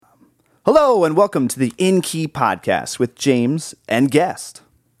Hello and welcome to the In Key Podcast with James and guest.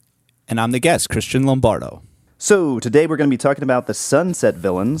 And I'm the guest, Christian Lombardo. So today we're going to be talking about the Sunset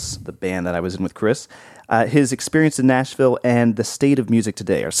Villains, the band that I was in with Chris, his experience in Nashville, and the state of music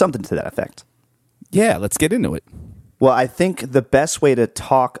today, or something to that effect. Yeah, let's get into it. Well, I think the best way to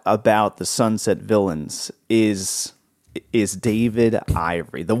talk about the Sunset Villains is David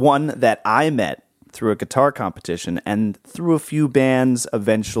Ivory, the one that I met through a guitar competition and through a few bands.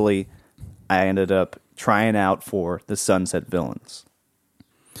 Eventually, I ended up trying out for the Sunset Villains.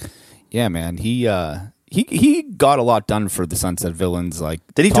 Yeah, man, he got a lot done for the Sunset Villains. Like,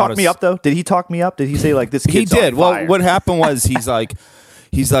 did he talk me up though? Did he talk me up? Did he say like this kid's He did. on fire? Well, what happened was he's like,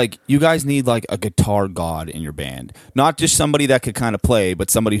 you guys need like a guitar god in your band, not just somebody that could kind of play, but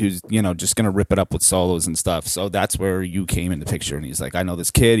somebody who's just gonna rip it up with solos and stuff. So that's where you came in the picture. And he's like, I know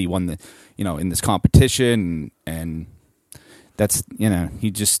this kid. He won the in this competition, and that's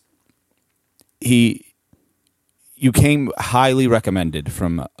you came highly recommended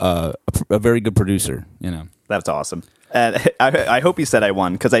from a very good producer. That's awesome. And I hope he said I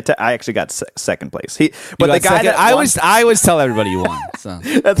won because I actually got second place. But the guy that I won, always tell everybody you won. So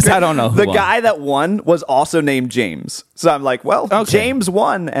that's great. I don't know who the won. guy that won was also named James. So I'm like, well, okay. James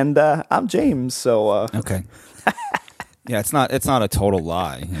won, and I'm James. So okay. Yeah, it's not a total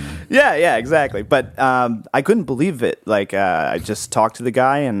lie. Yeah, exactly. But I couldn't believe it. Like I just talked to the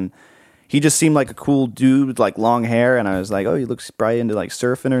guy and he just seemed like a cool dude with like long hair, and I was like, oh, he looks probably into like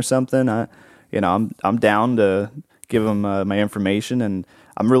surfing or something. I'm down to give him my information, and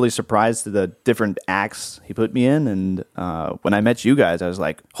I'm really surprised at the different acts he put me in. And when I met you guys, I was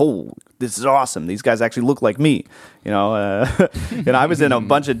like, oh, this is awesome. These guys actually look like me. I was in a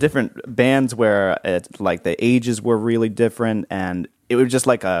bunch of different bands where like the ages were really different, and it was just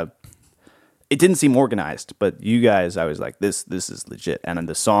like it didn't seem organized. But you guys, I was like, this is legit. And then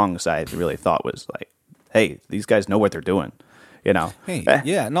the songs I really thought was like, hey, these guys know what they're doing. Hey,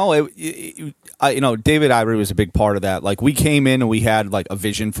 yeah, no, David Ivory was a big part of that. Like, we came in and we had like a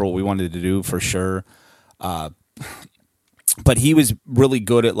vision for what we wanted to do for sure. But he was really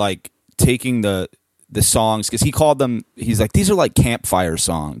good at like taking the songs, because he called them, he's like, these are like campfire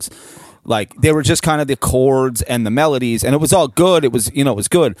songs. Like, they were just kind of the chords and the melodies, and it was all good. It was, it was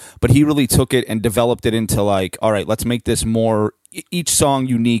good, but he really took it and developed it into like, all right, let's make this more, each song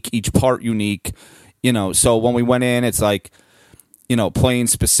unique, each part unique, So when we went in, it's like, playing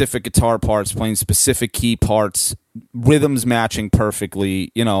specific guitar parts, playing specific key parts, rhythms matching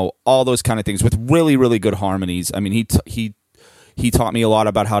perfectly, all those kind of things with really, really good harmonies. I mean, he taught me a lot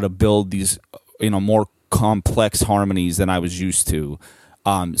about how to build these, more complex harmonies than I was used to.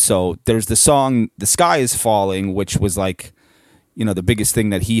 So there's the song "The Sky Is Falling," which was like, the biggest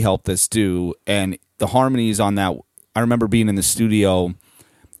thing that he helped us do, and the harmonies on that. I remember being in the studio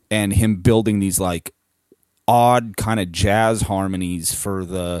and him building these like odd kind of jazz harmonies for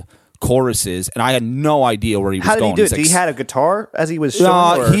the choruses, and I had no idea where he was going. How did he do it? Did he had a guitar as he was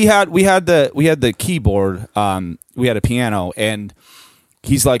showing? We had the keyboard, we had a piano, and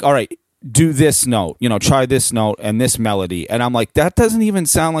he's like, all right, do this note, try this note and this melody. And I'm like, that doesn't even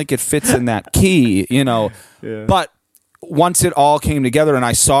sound like it fits in that key, Yeah. But once it all came together and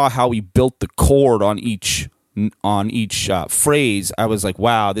I saw how he built the chord on each phrase, I was like,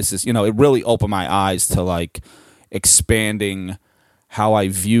 wow, this is, it really opened my eyes to like expanding how I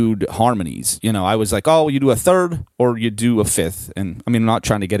viewed harmonies. I was like, oh, you do a third or you do a fifth. And I mean, I'm not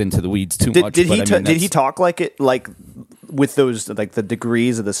trying to get into the weeds too much. Did he talk like it, like with those, like the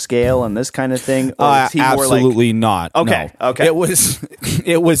degrees of the scale and this kind of thing? Or is he absolutely more like... not. Okay. No. Okay.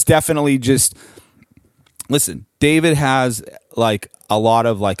 It was definitely just, listen, David has like a lot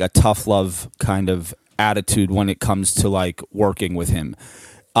of like a tough love kind of attitude when it comes to like working with him.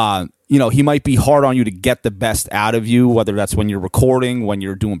 He might be hard on you to get the best out of you, whether that's when you're recording, when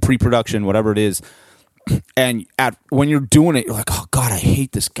you're doing pre-production, whatever it is. And when you're doing it, you're like, oh God, I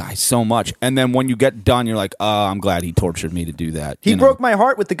hate this guy so much. And then when you get done, you're like, oh, I'm glad he tortured me to do that. He broke my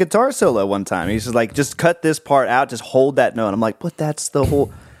heart with the guitar solo one time. He's just like, just cut this part out, just hold that note. I'm like, but that's the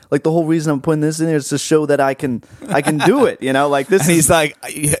whole... Like, the whole reason I'm putting this in there is to show that I can do it, Like, this. And he's like,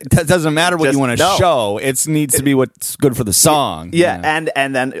 it doesn't matter what you want to show. It needs to be what's good for the song. Yeah,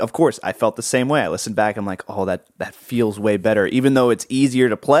 and then, of course, I felt the same way. I listened back, I'm like, oh, that feels way better, even though it's easier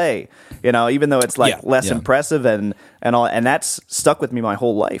to play, even though it's, like, less impressive and all. And that's stuck with me my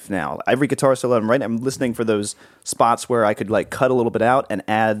whole life now. Every guitar solo I'm writing, I'm listening for those spots where I could, like, cut a little bit out and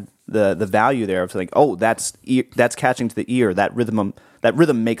add the value there of like, oh, that's catching to the ear. That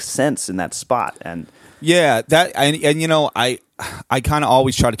rhythm makes sense in that spot. And yeah, that and I kind of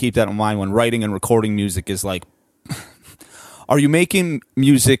always try to keep that in mind when writing and recording music. Is like, are you making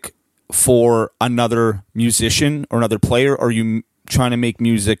music for another musician or another player, or are you trying to make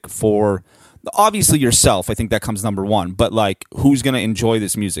music for obviously yourself? I think that comes number one, but like, who's going to enjoy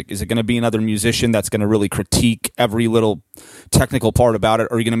this music? Is it going to be another musician that's going to really critique every little technical part about it,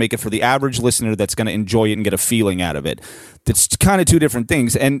 or are you going to make it for the average listener that's going to enjoy it and get a feeling out of it? That's kind of two different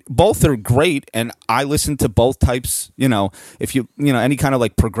things, and both are great, and I listen to both types. If you any kind of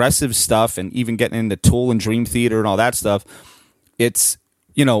like progressive stuff, and even getting into Tool and Dream Theater and all that stuff, it's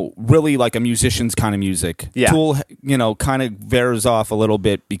really like a musician's kind of music. Yeah. Tool, kind of veers off a little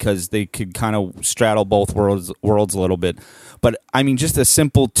bit because they could kind of straddle both worlds a little bit. But I mean, just a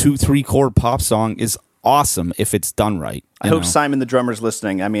simple 2-3 chord pop song is awesome if it's done right. I hope Simon the drummer's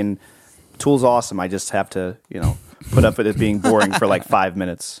listening. I mean, Tool's awesome. I just have to, put up with it being boring for like 5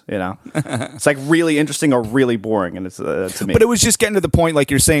 minutes. It's like really interesting or really boring, and it's to me. But it was just getting to the point, like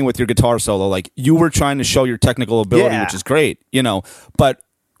you're saying with your guitar solo, like you were trying to show your technical ability, which is great, But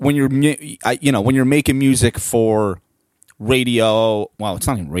when you're, when you're making music for radio, well, it's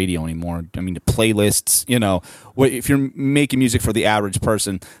not even radio anymore. I mean, the playlists, if you're making music for the average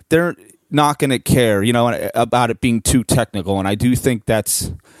person, they're not going to care, about it being too technical. And I do think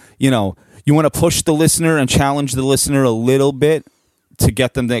that's, you want to push the listener and challenge the listener a little bit to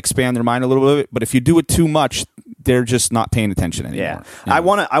get them to expand their mind a little bit. But if you do it too much, they're just not paying attention anymore. Yeah, I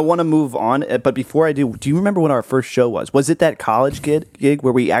want to move on. But before I do you remember what our first show was? Was it that college gig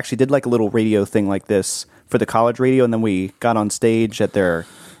where we actually did like a little radio thing like this for the college radio, and then we got on stage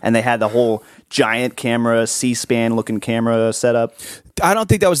and they had the whole giant camera, C-SPAN looking camera set up? I don't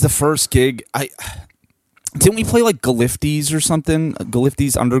think that was the first gig. Didn't we play like Galifties or something?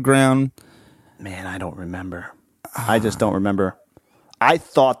 Galifties Underground? Man, I don't remember. I just don't remember. I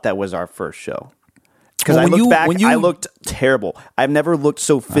thought that was our first show. Because I looked back, I looked terrible. I've never looked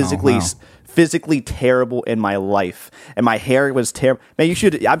so physically terrible in my life. And my hair was terrible. Man,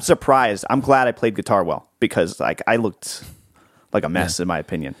 I'm surprised. I'm glad I played guitar well, because like I looked like a mess in my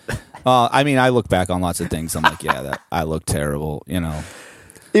opinion. I mean, I look back on lots of things. I'm like, I look terrible,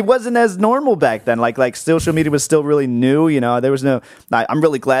 It wasn't as normal back then. Like social media was still really new. There was no. I'm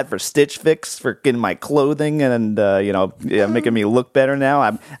really glad for Stitch Fix for getting my clothing and making me look better now.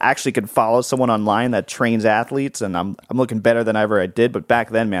 I actually could follow someone online that trains athletes, and I'm looking better than ever I did. But back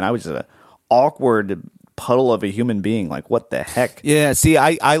then, man, I was just an awkward puddle of a human being. Like, what the heck? Yeah. See,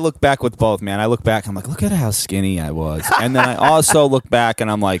 I look back with both, man. I look back, I'm like, look at how skinny I was, and then I also look back and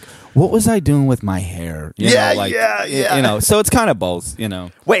I'm like, what was I doing with my hair? Yeah. So it's kind of both,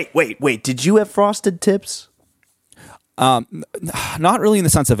 Wait. Did you have frosted tips? Not really in the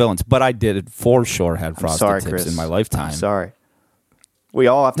sense of villains, but I did for sure had frosted tips Chris. In my lifetime. I'm sorry. We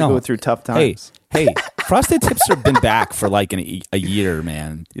all have to go through tough times. Hey, frosted tips have been back for like a year,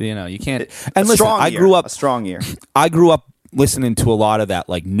 man. You can't. And listen, I grew up a strong year. I grew up listening to a lot of that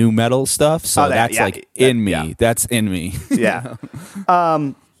like new metal stuff, so that's in me. Yeah. That's in me. Yeah.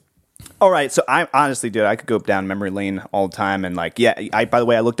 All right, so I honestly, dude, I could go down memory lane all the time, and like, by the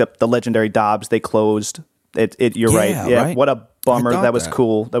way, I looked up the legendary Dobbs. They closed. You're right. Yeah, right. What a bummer. That was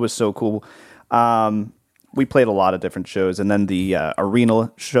cool. That was so cool. We played a lot of different shows, and then the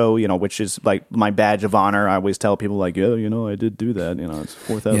arena show, which is like my badge of honor. I always tell people like, I did do that. It's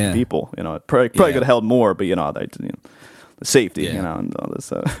 4,000 people. Probably could have held more, but the safety, and all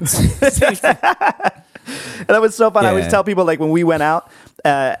this. And that was so fun. I always tell people like when we went out,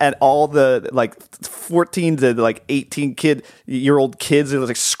 and all the like 14 to like 18-year-old kids are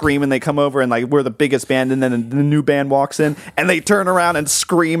like screaming. They come over and like we're the biggest band, and then the new band walks in and they turn around and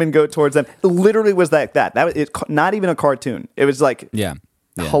scream and go towards them. It literally was like that. That was not even a cartoon. It was like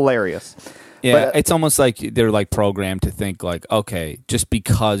hilarious. Yeah, but, it's almost like they're like programmed to think like, okay, just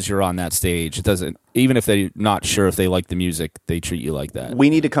because you're on that stage, it doesn't. Even if they're not sure if they like the music, they treat you like that.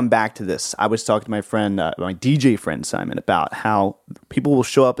 We need to come back to this. I was talking to my friend, my DJ friend Simon, about how people will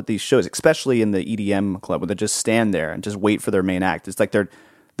show up at these shows, especially in the EDM club, where they just stand there and just wait for their main act. It's like they're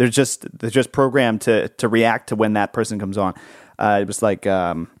just programmed to react to when that person comes on. It was like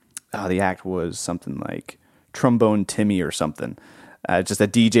the act was something like Trombone Timmy or something. Just a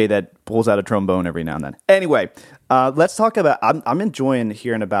DJ that pulls out a trombone every now and then. Anyway, let's talk about. I'm enjoying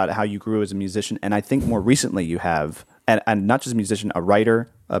hearing about how you grew as a musician, and I think more recently you have, and not just a musician, a writer,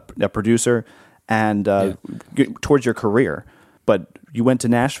 a producer, and towards your career. But you went to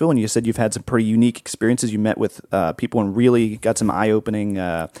Nashville, and you said you've had some pretty unique experiences. You met with people and really got some eye-opening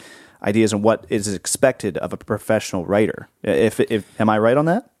ideas on what is expected of a professional writer. If am I right on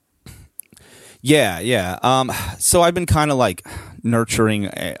that? Yeah. So I've been kind of like nurturing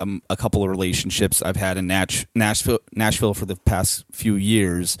a couple of relationships I've had in Nashville for the past few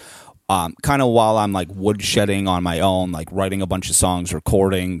years. kind of while I'm like woodshedding on my own, like writing a bunch of songs,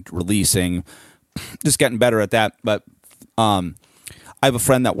 recording, releasing, just getting better at that. But I have a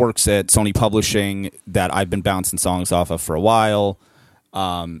friend that works at Sony Publishing that I've been bouncing songs off of for a while.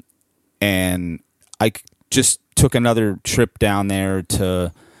 And I just took another trip down there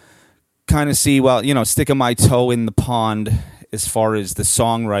to kind of see, well, sticking my toe in the pond as far as the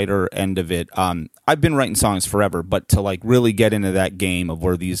songwriter end of it. I've been writing songs forever, but to like really get into that game of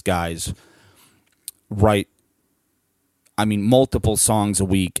where these guys write, multiple songs a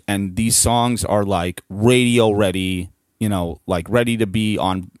week, and these songs are like radio ready, like ready to be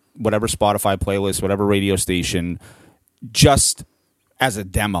on whatever Spotify playlist, whatever radio station, just as a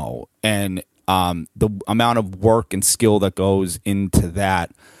demo. And the amount of work and skill that goes into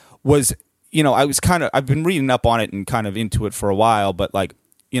that was, I've been reading up on it and kind of into it for a while, but like,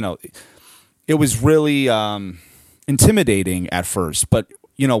 it was really intimidating at first. But,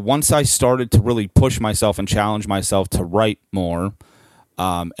 once I started to really push myself and challenge myself to write more,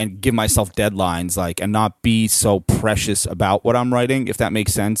 and give myself deadlines, like, and not be so precious about what I'm writing, if that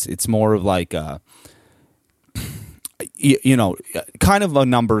makes sense. It's more of like, kind of a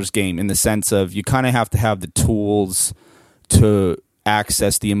numbers game, in the sense of you kind of have to have the tools to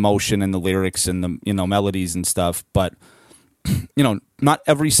access the emotion and the lyrics and the melodies and stuff, but not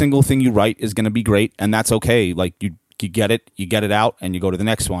every single thing you write is going to be great, and that's okay. Like you get it out, and you go to the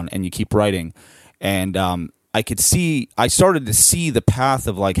next one, and you keep writing. And I started to see the path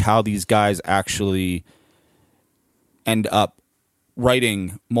of like how these guys actually end up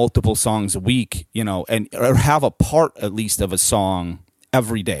writing multiple songs a week, and or have a part at least of a song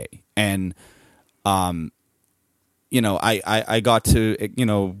every day. And I got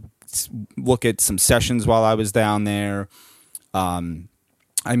to, look at some sessions while I was down there. I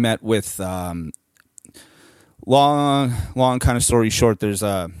met with, long kind of story short, there's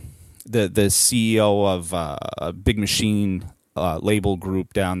the CEO of a Big Machine label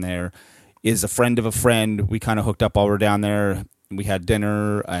group down there is a friend of a friend. We kind of hooked up while we were down there. We had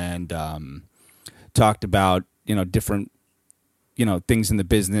dinner and talked about, different things in the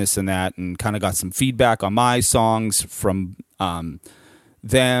business and that, and kind of got some feedback on my songs from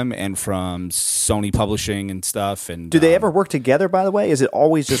them and from Sony Publishing and stuff. And do they ever work together, by the way? Is it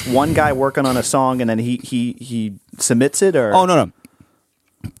always just one guy working on a song and then he submits it? Or? Oh, no.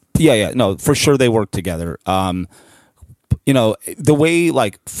 Yeah, no, for sure they work together. The way,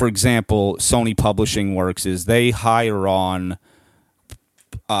 like, for example, Sony Publishing works is they hire on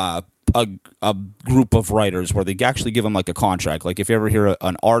a group of writers where they actually give them like a contract. Like if you ever hear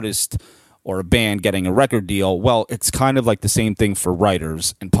an artist or a band getting a record deal, well, it's kind of like the same thing for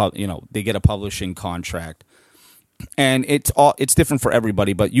writers, and they get a publishing contract, and it's different for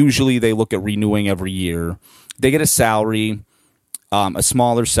everybody. But usually they look at renewing every year. They get a salary, a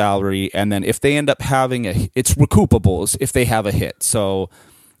smaller salary, and then if they end up having it's recoupables if they have a hit. So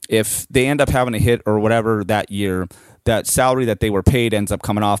if they end up having a hit or whatever that year, that salary that they were paid ends up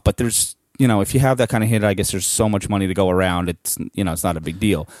coming off. But there's, if you have that kind of hit, I guess there's so much money to go around. It's, it's not a big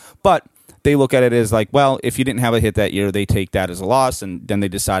deal. But they look at it as like, well, if you didn't have a hit that year, they take that as a loss, and then they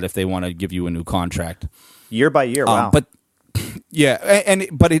decide if they want to give you a new contract. Year by year, wow. But yeah,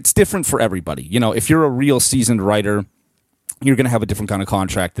 but it's different for everybody. If you're a real seasoned writer, you're going to have a different kind of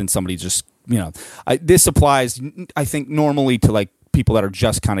contract than somebody just, this applies, I think, normally to like people that are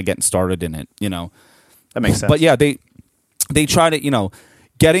just kind of getting started in it, That makes sense. But yeah, they try to,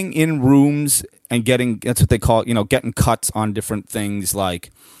 getting in rooms and that's what they call it, getting cuts on different things. Like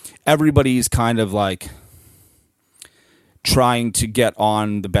everybody's kind of like trying to get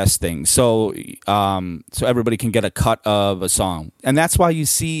on the best thing. So everybody can get a cut of a song. And that's why you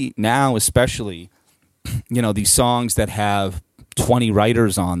see now, especially, these songs that have 20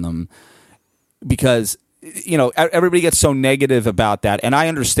 writers on them, because everybody gets so negative about that, and I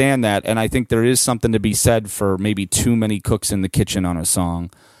understand that, and I think there is something to be said for maybe too many cooks in the kitchen on a song.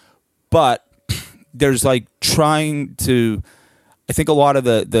 But there's like trying to, I think a lot of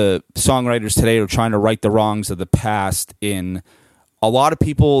the songwriters today are trying to right the wrongs of the past. In a lot of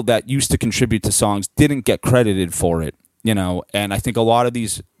people that used to contribute to songs didn't get credited for it, and I think a lot of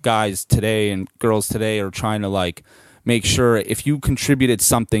these guys today and girls today are trying to like make sure if you contributed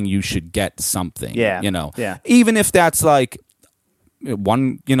something, you should get something. Yeah. Even if that's like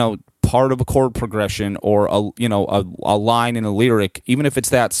one, part of a chord progression or a line in a lyric, even if it's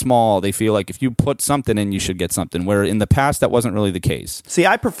that small, they feel like if you put something in, you should get something. Where in the past, that wasn't really the case. See,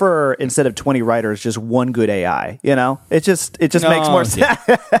 I prefer, instead of 20 writers, just one good AI. It just makes more sense.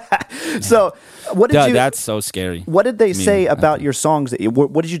 So, what did that's so scary. What did they say about your songs?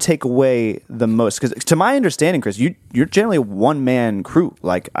 What did you take away the most? Because to my understanding, Chris, you're generally a one man crew.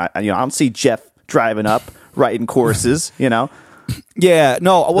 Like I don't see Jeff driving up writing choruses. Yeah,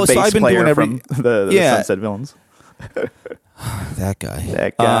 no. Well, so I've been doing the Sunset Villains. That guy.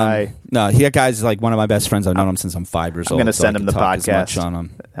 That guy. No, that guy's like one of my best friends. I've known him since I'm 5 years old. I'm going to send him the podcast.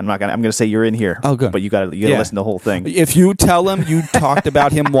 I'm going to say you're in here. Oh, good. But you got to listen to the whole thing. If you tell him you talked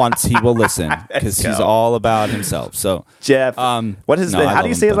about him once, he will listen because he's all about himself. So Jeff, what is how do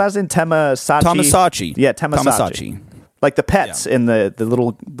you say his last name? Tamasachi. Yeah, Tamasachi. Like the pets in the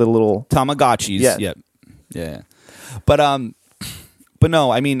little Tamagotchis. Yeah. But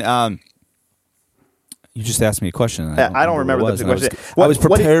no, I mean, you just asked me a question. I don't remember the question. I was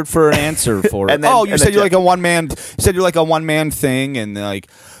prepared for an answer for it. You said you're like a one man. You said you're like a one man thing, and like,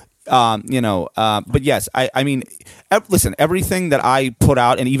 But yes, I mean, listen. Everything that I put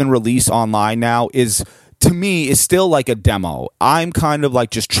out and even release online now is, to me, is still like a demo. I'm kind of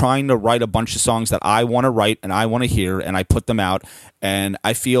like just trying to write a bunch of songs that I want to write and I want to hear, and I put them out, and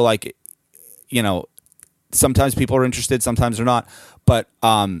I feel like, sometimes people are interested, sometimes they're not. But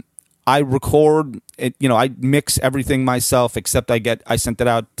I record it, I mix everything myself, except I send it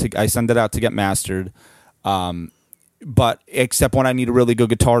out to get mastered. But except when I need a really good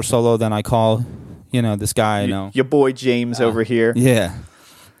guitar solo, then I call, this guy. Your boy James over here. Yeah.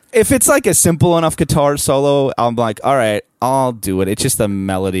 If it's like a simple enough guitar solo, I'm like, all right, I'll do it. It's just a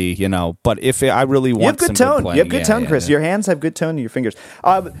melody, But if I really want, you have good tone. You have good tone, Chris. Your hands have good tone. Your fingers.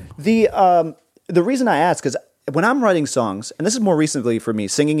 The reason I ask is, when I'm writing songs, and this is more recently for me,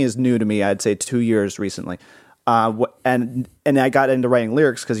 singing is new to me. I'd say 2 years recently, and I got into writing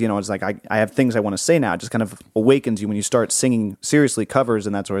lyrics because it's like I have things I want to say now. It just kind of awakens you when you start singing seriously covers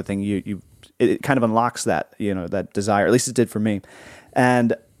and that sort of thing. It kind of unlocks that that desire. At least it did for me.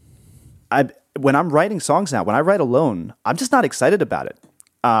 And when I'm writing songs now, when I write alone, I'm just not excited about it.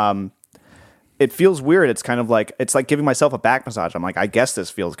 It feels weird. It's kind of like, it's like giving myself a back massage. I'm like, I guess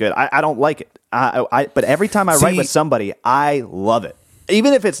this feels good. I don't like it. But every time I write with somebody, I love it.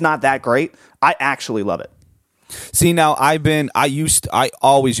 Even if it's not that great, I actually love it. See, now I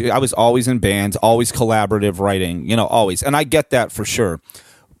was always in bands, always collaborative writing, always. And I get that for sure.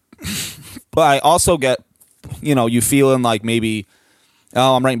 But I also get, you feeling like maybe,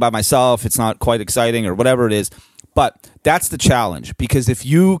 I'm writing by myself. It's not quite exciting or whatever it is. But that's the challenge, because if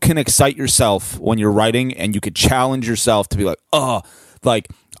you can excite yourself when you're writing and you could challenge yourself to be like, like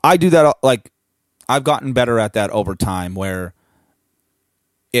I do that, like I've gotten better at that over time, where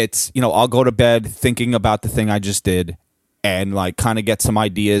it's, I'll go to bed thinking about the thing I just did and like kind of get some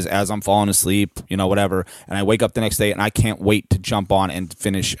ideas as I'm falling asleep, whatever. And I wake up the next day and I can't wait to jump on and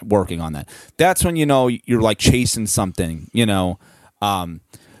finish working on that. That's when, you're like chasing something, but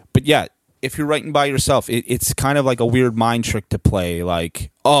yeah. If you're writing by yourself, it's kind of like a weird mind trick to play.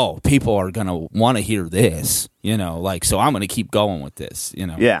 Like, people are going to want to hear this, so I'm going to keep going with this,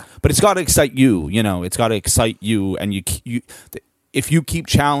 Yeah. But it's got to excite you, it's got to excite you. And if you keep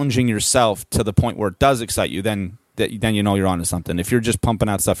challenging yourself to the point where it does excite you, then you're onto something. If you're just pumping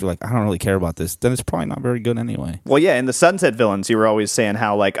out stuff, you're like, I don't really care about this, then it's probably not very good anyway. Well, yeah, in the Sunset Villains, you were always saying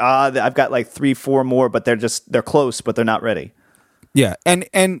how like, I've got like 3-4 more, but they're close, but they're not ready. Yeah,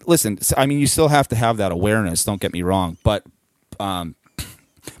 and listen, I mean, you still have to have that awareness. Don't get me wrong, but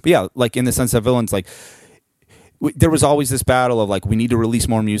yeah, like in the Sunset Villains, like there was always this battle of like, we need to release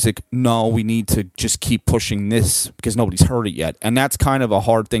more music. No, we need to just keep pushing this because nobody's heard it yet, and that's kind of a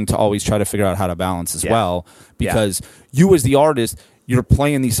hard thing to always try to figure out how to balance as well. Because you as the artist, you're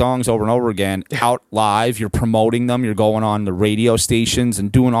playing these songs over and over again out live. You're promoting them. You're going on the radio stations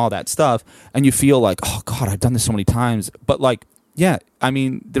and doing all that stuff, and you feel like, oh God, I've done this so many times, but like. Yeah, I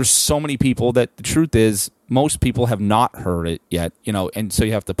mean, there's so many people that the truth is most people have not heard it yet, and so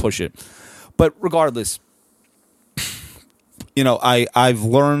you have to push it. But regardless, I've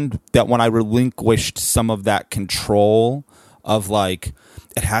learned that when I relinquished some of that control of like,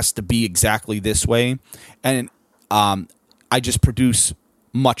 it has to be exactly this way, and I just produce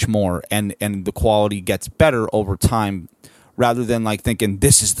much more, and the quality gets better over time, rather than like thinking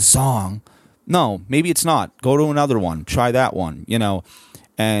this is the song. No, maybe it's not. Go to another one. Try that one,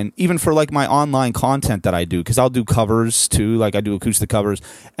 And even for like my online content that I do, because I'll do covers too, like I do acoustic covers,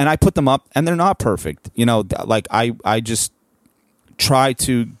 and I put them up and they're not perfect. Like I just try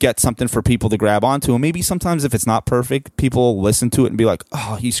to get something for people to grab onto. And maybe sometimes if it's not perfect, people listen to it and be like,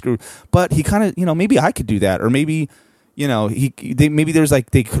 oh, he screwed. But he kind of, maybe I could do that. Or maybe, maybe there's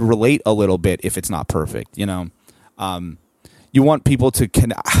like, they could relate a little bit if it's not perfect, You want people to,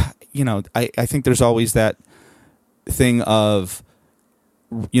 I think there's always that thing of,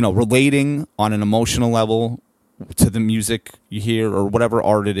 relating on an emotional level to the music you hear or whatever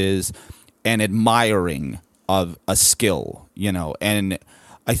art it is, and admiring of a skill, and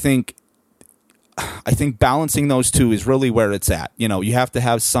I think balancing those two is really where it's at. You have to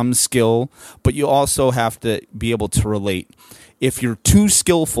have some skill, but you also have to be able to relate. If you're too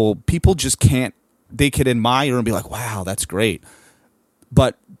skillful, people just can't, they could admire and be like, wow, that's great.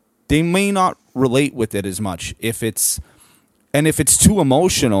 But they may not relate with it as much. If it's too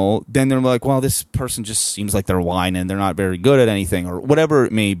emotional, then they're like, well, this person just seems like they're whining, they're not very good at anything, or whatever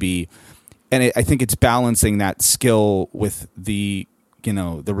it may be. And I think it's balancing that skill with the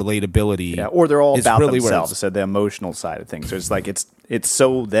relatability. Yeah, or they're all about really themselves, so the emotional side of things. So it's like it's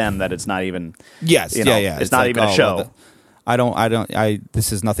so them that it's not even. Yes, yeah. It's not like, even a show. Well,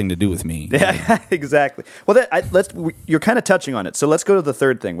 this has nothing to do with me. Yeah, exactly. Well, you're kind of touching on it. So let's go to the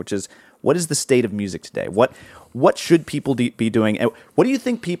third thing, which is, what is the state of music today? What should people be doing? And what do you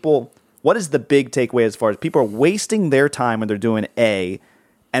think what is the big takeaway as far as people are wasting their time when they're doing A,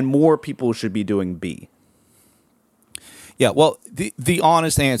 and more people should be doing B? Yeah, well, the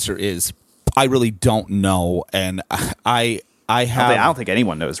honest answer is I really don't know, and I don't think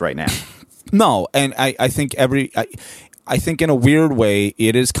anyone knows right now. No, and I think I think in a weird way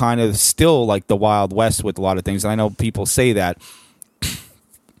it is kind of still like the Wild West with a lot of things, and I know people say that.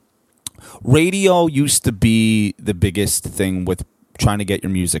 Radio used to be the biggest thing with trying to get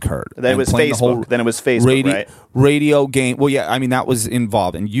your music heard. Then it was Facebook, right? Radio game. Well, yeah, I mean, that was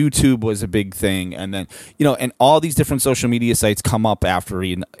involved. And YouTube was a big thing. And then, and all these different social media sites come up after,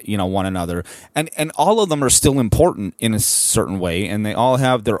 one another. And all of them are still important in a certain way. And they all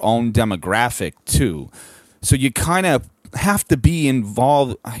have their own demographic, too. So you kind of have to be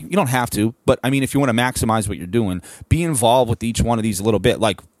involved. You don't have to. But, I mean, if you want to maximize what you're doing, be involved with each one of these a little bit.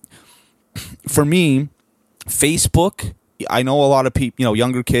 Like, for me, Facebook, I know a lot of people,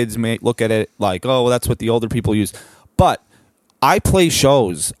 younger kids may look at it like, oh, that's what the older people use. But I play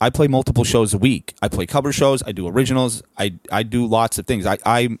shows. I play multiple shows a week. I play cover shows. I do originals. I do lots of things.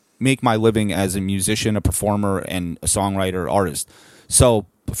 I make my living as a musician, a performer, and a songwriter, artist. So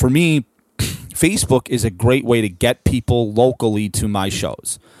for me, Facebook is a great way to get people locally to my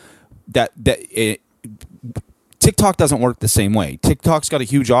shows. TikTok doesn't work the same way. TikTok's got a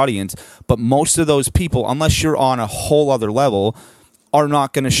huge audience, but most of those people, unless you're on a whole other level, are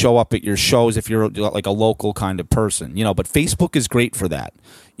not going to show up at your shows if you're like a local kind of person, But Facebook is great for that.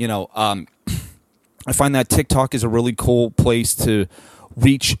 I find that TikTok is a really cool place to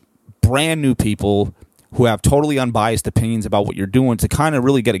reach brand new people who have totally unbiased opinions about what you're doing, to kind of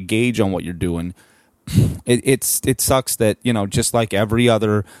really get a gauge on what you're doing. It sucks that, just like every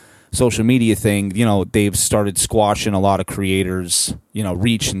other social media thing, they've started squashing a lot of creators,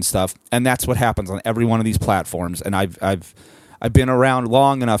 reach and stuff, and that's what happens on every one of these platforms. And I've been around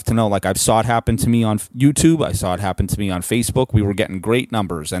long enough to know, like, I've saw it happen to me on YouTube, I saw it happen to me on Facebook. We were getting great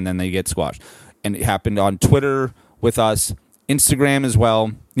numbers, and then they get squashed. And it happened on Twitter with us, Instagram as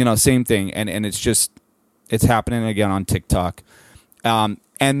well. Same thing. And it's happening again on TikTok. And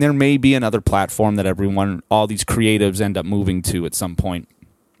there may be another platform that all these creatives end up moving to at some point.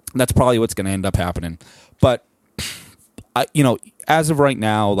 That's probably what's going to end up happening. But, as of right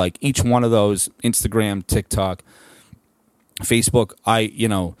now, like, each one of those, Instagram, TikTok, Facebook,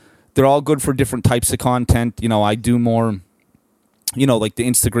 they're all good for different types of content. I do more, like the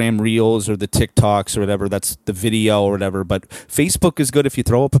Instagram Reels or the TikToks or whatever. That's the video or whatever. But Facebook is good if you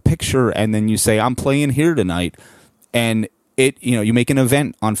throw up a picture and then you say, I'm playing here tonight. And you make an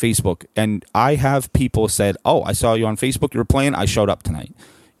event on Facebook. And I have people said, oh, I saw you on Facebook. You were playing. I showed up tonight.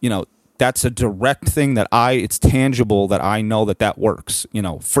 That's a direct thing that it's tangible that I know that works,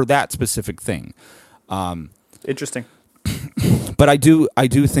 for that specific thing. Interesting. But I do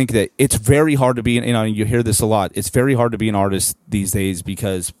think that it's very hard to be, you hear this a lot. It's very hard to be an artist these days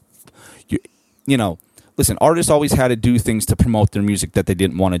because, listen, artists always had to do things to promote their music that they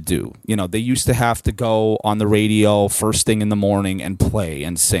didn't want to do. They used to have to go on the radio first thing in the morning and play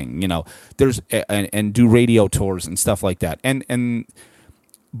and sing, and do radio tours and stuff like that.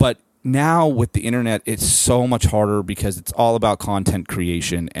 But now with the internet, it's so much harder because it's all about content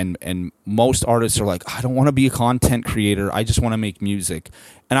creation. And most artists are like, I don't want to be a content creator. I just want to make music.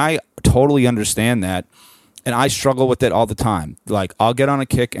 And I totally understand that. And I struggle with it all the time. Like, I'll get on a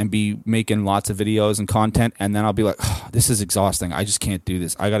kick and be making lots of videos and content, and then I'll be like, oh, this is exhausting. I just can't do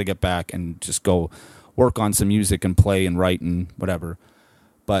this. I got to get back and just go work on some music and play and write and whatever.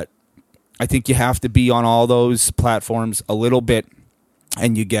 But I think you have to be on all those platforms a little bit,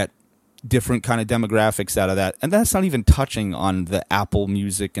 and you get different kind of demographics out of that. And that's not even touching on the Apple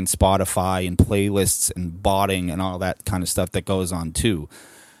Music and Spotify and playlists and botting and all that kind of stuff that goes on too.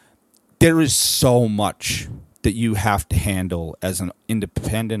 There is so much that you have to handle as an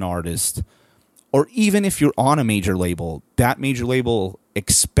independent artist, or even if you're on a major label. That major label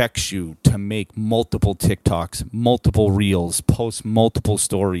expects you to make multiple TikToks, multiple reels, post multiple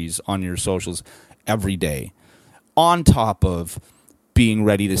stories on your socials every day, on top of being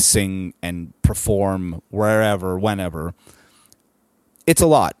ready to sing and perform wherever, whenever. It's a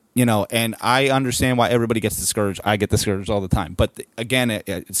lot, you know, and I understand why everybody gets discouraged. I get discouraged all the time. But again,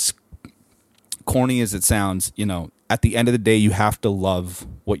 it's corny as it sounds, you know, at the end of the day, you have to love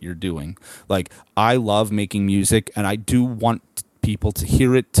what you're doing. Like, I love making music, and I do want people to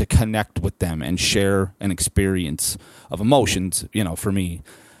hear it, to connect with them and share an experience of emotions, you know, for me.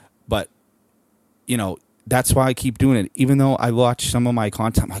 But, you know, that's why I keep doing it. Even though I watch some of my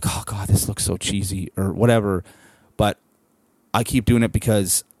content, I'm like, oh, God, this looks so cheesy or whatever. But I keep doing it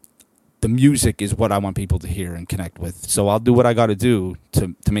because the music is what I want people to hear and connect with. So I'll do what I got to do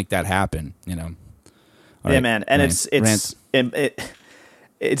to make that happen, you know. All right, man. And it's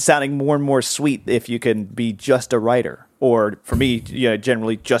sounding more and more sweet if you can be just a writer, or for me, you know,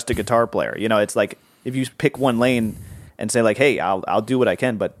 generally just a guitar player. You know, it's like if you pick one lane and say like, hey, I'll do what I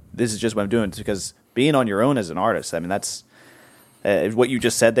can, but this is just what I'm doing. It's because being on your own as an artist, I mean, that's what you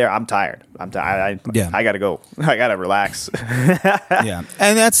just said there. I'm tired. I got to go. I got to relax. Yeah.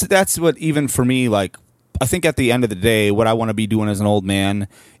 And that's what, even for me, like, I think at the end of the day, what I want to be doing as an old man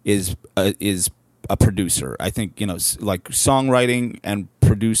is a producer. I think, you know, like songwriting and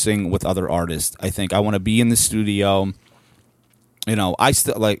producing with other artists. I think I want to be in the studio. You know, I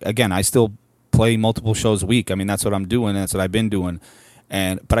still play multiple shows a week. I mean, that's what I'm doing. That's what I've been doing.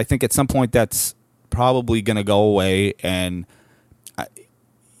 But I think at some point that's probably going to go away. And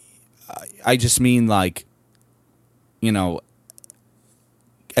I just mean, like, you know,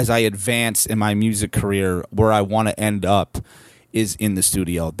 as I advance in my music career, where I want to end up is in the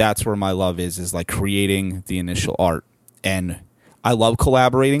studio. That's where my love is like creating the initial art. And I love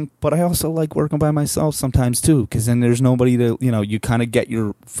collaborating, but I also like working by myself sometimes too, because then there's nobody to, you know, you kind of get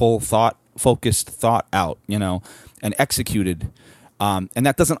your focused thought out, you know, and executed. And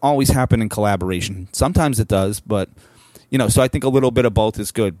that doesn't always happen in collaboration. Sometimes it does, but, you know, so I think a little bit of both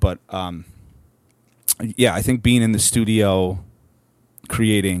is good. But, yeah, I think being in the studio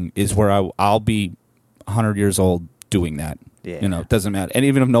creating is where I'll be 100 years old doing that. Yeah. You know, it doesn't matter. And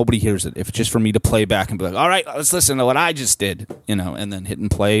even if nobody hears it, if it's just for me to play back and be like, all right, let's listen to what I just did, you know, and then hit and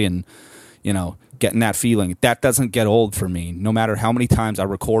play and, you know, getting that feeling. That doesn't get old for me. No matter how many times I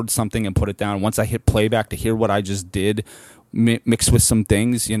record something and put it down, once I hit playback to hear what I just did, mixed with some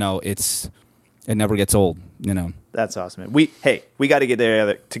things, you know, it never gets old, you know. That's awesome. We got to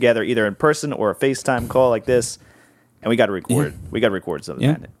get together either in person or a FaceTime call like this, and we got to record. Yeah. We got to record something.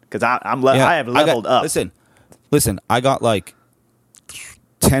 Yeah. Because I have leveled up. Listen, I got like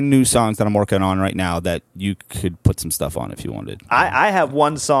 10 new songs that I'm working on right now that you could put some stuff on if you wanted. I have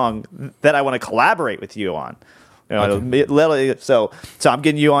one song that I want to collaborate with you on. You know, okay. So I'm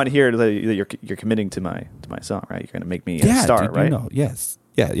getting you on here. You're committing to my song, right? You're going to make me a star, right? No, yes.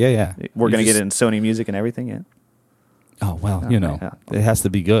 Yeah. We're going to get it in Sony Music and everything, yeah? Oh, well, you know, it has to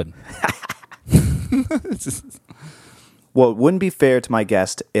be good. Well, it wouldn't be fair to my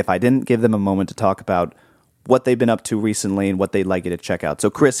guest if I didn't give them a moment to talk about what they've been up to recently and what they'd like you to check out. So,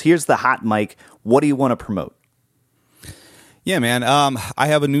 Chris, here's the hot mic. What do you want to promote? Yeah, man. I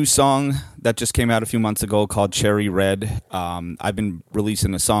have a new song that just came out a few months ago called Cherry Red. I've been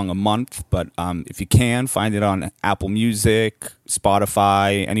releasing a song a month, but if you can, find it on Apple Music,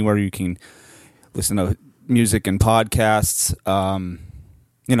 Spotify, anywhere you can listen to music and podcasts.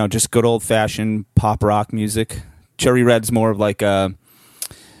 You know, just good old-fashioned pop rock music. Cherry Red's more of like a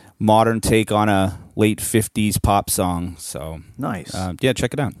modern take on a late 50s pop song. So nice. Yeah,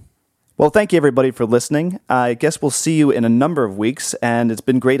 check it out. Well, thank you, everybody, for listening. I guess we'll see you in a number of weeks, and it's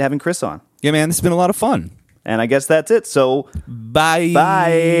been great having Chris on. Yeah, man, this has been a lot of fun. And I guess that's it. So, bye.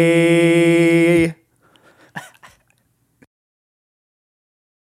 Bye.